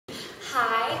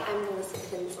Hi, I'm Melissa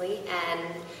Tinsley, and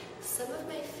some of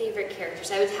my favorite characters,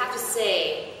 I would have to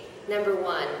say, number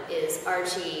one is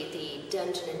Archie, the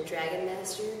Dungeon and Dragon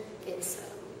Master. It's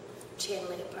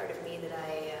channeling a part of me that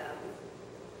I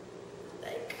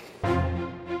like.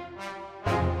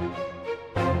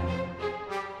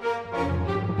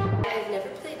 I've never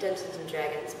played Dungeons and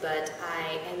Dragons, but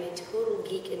I am a total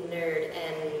geek and nerd,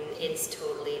 and it's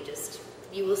totally just,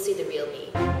 you will see the real me.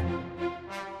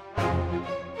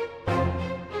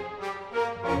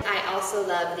 I also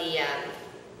love the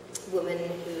woman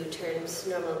who turns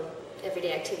normal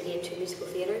everyday activity into musical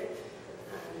theater.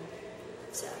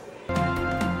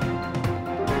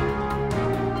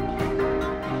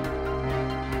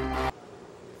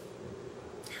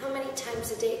 How many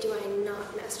times a day do I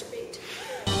not masturbate?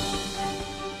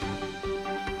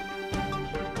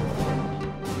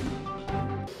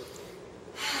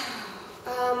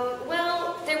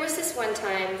 Well, there was this one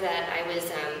time that I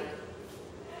was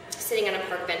sitting on a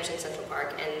park bench in Central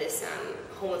Park, and this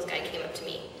homeless guy came up to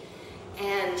me,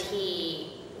 and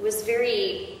he was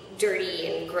very dirty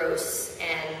and gross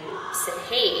and said,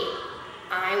 "Hey,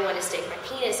 I want to stick my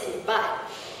penis in your butt."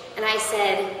 And I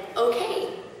said, "Okay."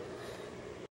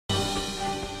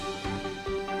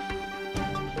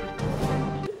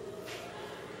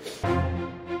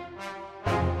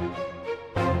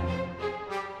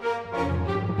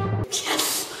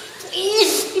 Yes,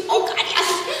 please. Oh God, yes.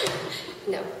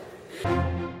 No.